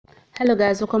Hello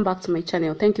guys, welcome back to my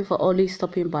channel. Thank you for always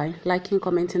stopping by, liking,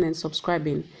 commenting and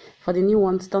subscribing. For the new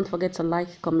ones, don't forget to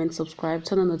like, comment, subscribe,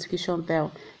 turn on notification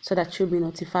bell so that you'll be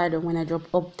notified when I drop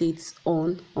updates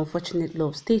on Unfortunate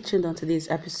Love. Stay tuned on today's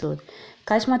episode.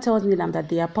 Karishma tells Neelam that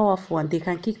they are powerful and they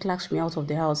can kick Lakshmi out of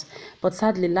the house, but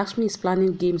sadly Lakshmi is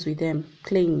planning games with them,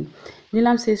 playing.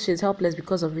 Neelam says she is helpless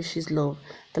because of Rishi's love.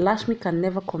 The Lakshmi can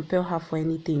never compel her for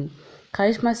anything.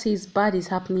 Karishma says bad is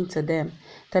happening to them,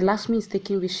 that Lakshmi is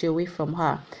taking Rishi away from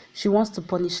her. She wants to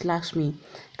punish Lakshmi.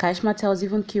 Karishma tells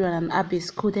even Kiran and Abhi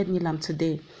scolded Neelam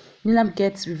today. Neelam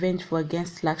gets revenge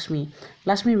against Lakshmi.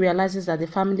 Lakshmi realizes that the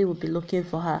family will be looking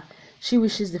for her. She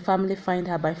wishes the family find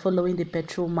her by following the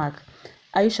petrol mark.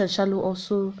 Ayush and Shalu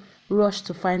also rush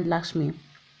to find Lakshmi.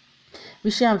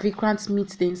 Rishi and Vikrants meet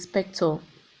the inspector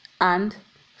and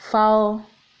file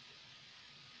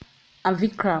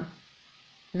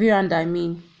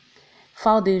the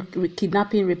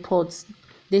kidnapping reports.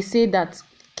 They say that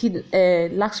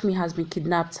Lakshmi has been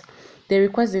kidnapped. They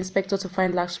request the inspector to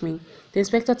find Lakshmi. The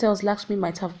inspector tells Lakshmi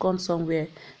might have gone somewhere.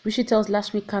 Rishi tells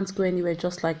Lakshmi can't go anywhere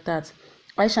just like that.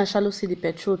 Ayush and Shalu see the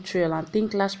petrol trail and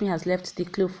think Lakshmi has left the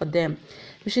clue for them.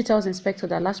 Rishi tells the inspector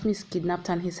that Lakshmi is kidnapped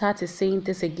and his heart is saying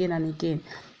this again and again.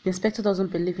 The inspector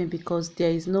doesn't believe him because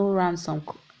there is no ransom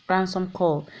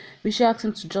call. Rishi asks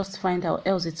him to just find out,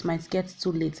 else it might get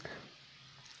too late.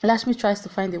 Lakshmi tries to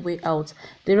find a way out.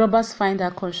 The robbers find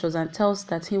her conscious and tells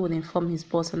that he will inform his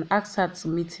boss and asks her to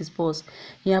meet his boss.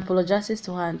 He apologizes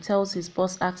to her and tells his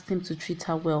boss asked him to treat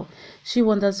her well. She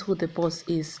wonders who the boss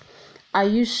is.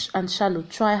 Ayush and Shalu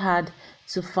try hard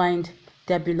to find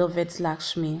their beloved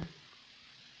Lakshmi.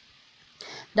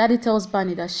 Daddy tells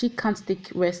Bani that she can't take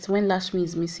rest when Lakshmi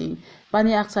is missing.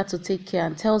 Bani asks her to take care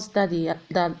and tells Daddy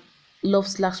that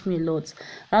loves Lakshmi a lot.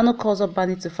 Rano calls up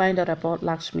Bani to find out about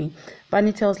Lakshmi.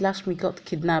 Bani tells Lakshmi got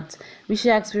kidnapped. Rishi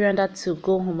asks Viranda to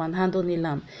go home and handle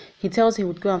Neelam. He tells he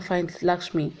would go and find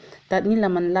Lakshmi, that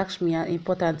Neelam and Lakshmi are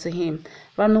important to him.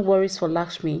 Rano worries for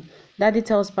Lakshmi. Daddy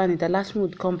tells Bani that Lakshmi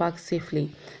would come back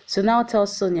safely. So now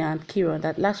tells Sonia and Kiran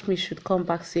that Lakshmi should come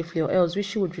back safely or else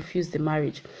Rishi would refuse the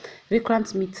marriage.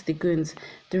 Vikrant meets the goons.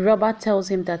 The robber tells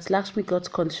him that Lakshmi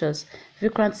got conscious.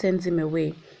 Vikrant sends him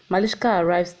away. Malishka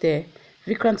arrives there.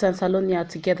 Vikrant and Saloni are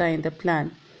together in the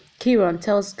plan. Kiran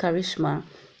tells Karishma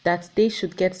that they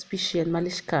should get Rishi and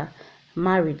Malishka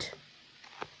married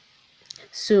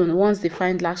soon once they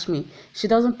find Lakshmi. She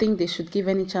doesn't think they should give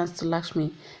any chance to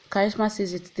Lakshmi. Karishma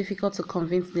says it's difficult to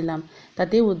convince Neelam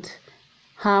that they would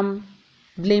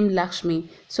blame Lakshmi.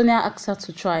 Sonia asks her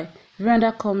to try.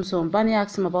 Viranda comes home. Bani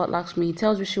asks him about Lakshmi. He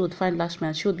tells her she would find Lakshmi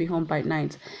and she would be home by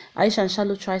night. Ayush and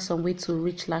Shalu try some way to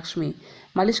reach Lakshmi.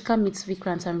 Malishka meets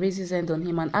Vikrant and raises hand on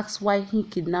him and asks why he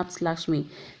kidnapped Lakshmi.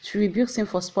 She rebukes him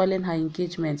for spoiling her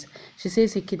engagement. She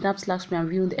says he kidnapped Lakshmi and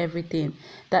ruined everything.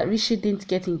 That Rishi didn't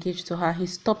get engaged to her. He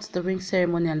stopped the ring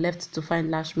ceremony and left to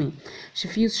find Lakshmi. She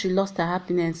feels she lost her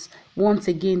happiness once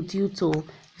again due to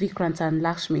Vikrant and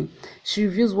Lakshmi. She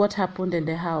reveals what happened in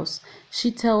the house.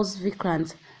 She tells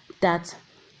Vikrant that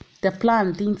the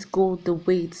plan didn't go the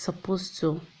way it's supposed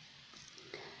to.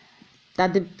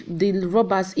 That the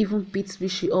robbers even beat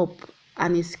Rishi up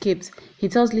and escaped. He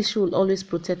tells Rishi will always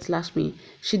protect Lakshmi.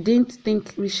 She didn't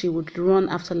think Rishi would run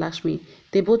after Lakshmi.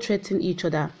 They both threaten each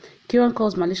other. Kiran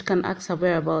calls Malishka and asks her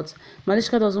whereabouts.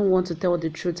 Malishka doesn't want to tell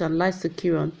the truth and lies to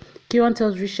Kiran. Kiran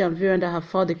tells Rishi and Viranda have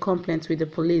filed a complaint with the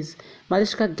police.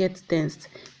 Malishka gets tensed.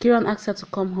 Kiran asks her to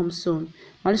come home soon.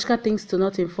 Malishka thinks to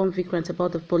not inform Vikrant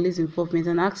about the police involvement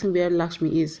and asks him where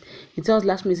Lakshmi is. He tells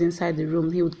Lakshmi is inside the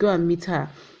room. He would go and meet her.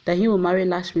 That he will marry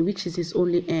Lakshmi, which is his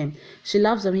only aim. She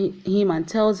laughs at him and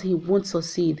tells he won't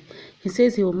succeed. He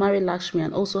says he will marry Lakshmi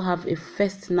and also have a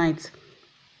first night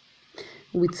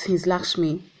with his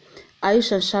Lakshmi.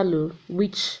 Ayush and Shalu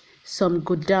reach some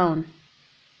go down.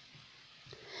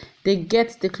 They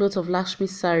get the clothes of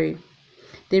Lakshmi's sari.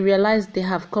 They realize they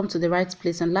have come to the right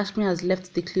place and Lakshmi has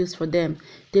left the clues for them.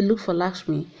 They look for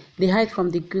Lakshmi. They hide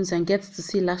from the goons and get to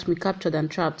see Lakshmi captured and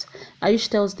trapped. Ayush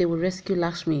tells they will rescue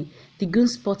Lakshmi. The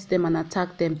goons spot them and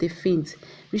attack them. They faint.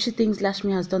 Rishi thinks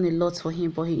Lakshmi has done a lot for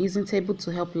him, but he isn't able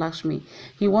to help Lakshmi.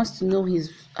 He wants to know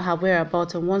her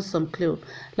whereabouts and wants some clue.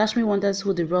 Lakshmi wonders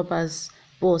who the robber's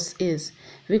boss is.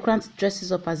 Vikrant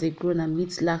dresses up as a groom and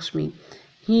meets Lakshmi.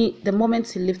 The moment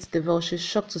he lifts the veil, she's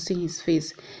shocked to see his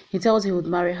face. He tells he would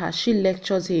marry her. She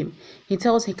lectures him. He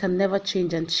tells he can never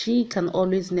change and she can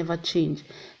always never change.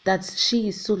 That she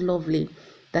is so lovely,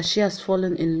 that she has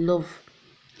fallen in love.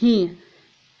 He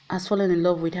has fallen in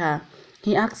love with her.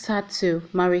 He asks her to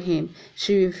marry him.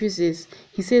 She refuses.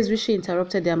 He says Rishi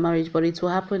interrupted their marriage, but it will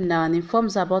happen now, and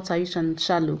informs her about Ayush and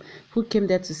Shalu, who came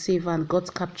there to save her and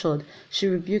got captured. She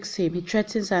rebukes him. He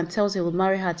threatens her and tells her he will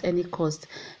marry her at any cost.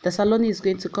 The Saloni is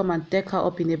going to come and deck her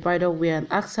up in a bridal wear and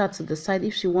asks her to decide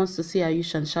if she wants to see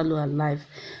Ayush and Shalu alive.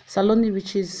 Saloni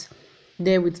reaches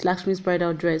there with Lakshmi's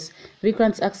bridal dress.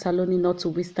 Vikrants asks Saloni not to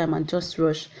waste time and just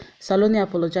rush. Saloni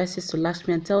apologizes to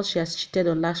Lakshmi and tells she has cheated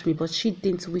on Lakshmi, but she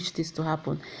didn't wish this to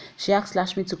happen. She asks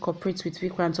Lakshmi to cooperate with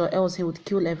Vikrant or else he would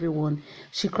kill everyone.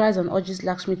 She cries and urges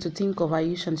Lakshmi to think of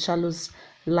Ayush and Shalu's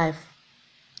life.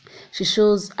 She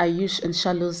shows Ayush and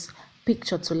Shalu's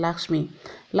picture to Lakshmi.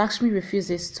 Lakshmi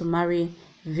refuses to marry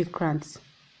Vikrant.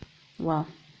 Wow.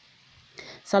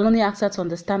 Saloni asks her to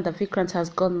understand that Vikrant has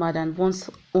gone mad and wants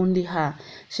only her.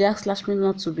 She asks Lakshmi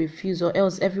not to refuse or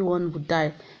else everyone would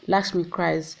die. Lakshmi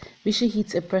cries. Rishi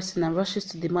hits a person and rushes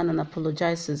to the man and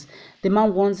apologizes. The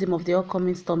man warns him of the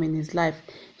upcoming storm in his life.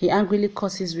 He angrily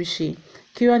curses Rishi.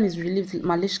 Kiran is relieved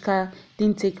Malishka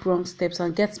didn't take wrong steps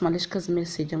and gets Malishka's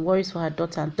message and worries for her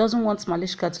daughter and doesn't want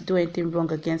Malishka to do anything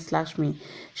wrong against Lakshmi.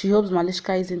 She hopes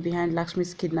Malishka isn't behind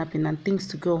Lakshmi's kidnapping and thinks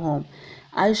to go home.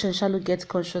 Ayush and Shalu get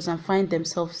conscious and find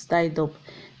themselves tied up.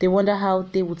 They wonder how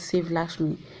they would save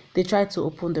Lakshmi. They try to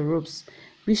open the ropes.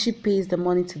 Rishi pays the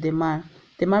money to the man.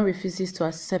 The man refuses to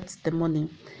accept the money.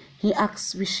 He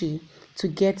asks Rishi to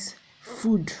get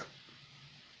food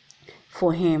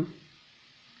for him.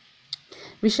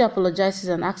 Rishi apologizes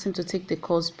and asks him to take the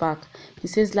calls back. He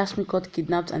says Lakshmi got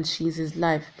kidnapped and she is his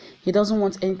life. He doesn't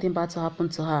want anything bad to happen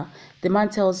to her. The man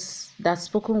tells that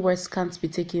spoken words can't be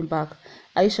taken back.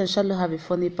 Ayush and Shalu have a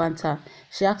funny banter.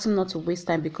 She asks him not to waste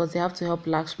time because they have to help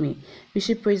Lakshmi.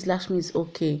 Rishi prays Lakshmi is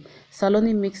okay.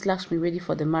 Saloni makes Lakshmi ready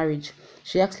for the marriage.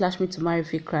 She asks Lakshmi to marry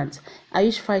Vikrant.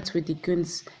 Ayush fights with the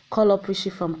goons, call up Rishi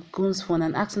from goon's phone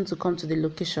and asks him to come to the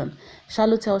location.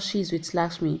 Shalu tells she is with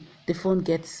Lakshmi. The phone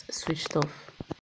gets switched off.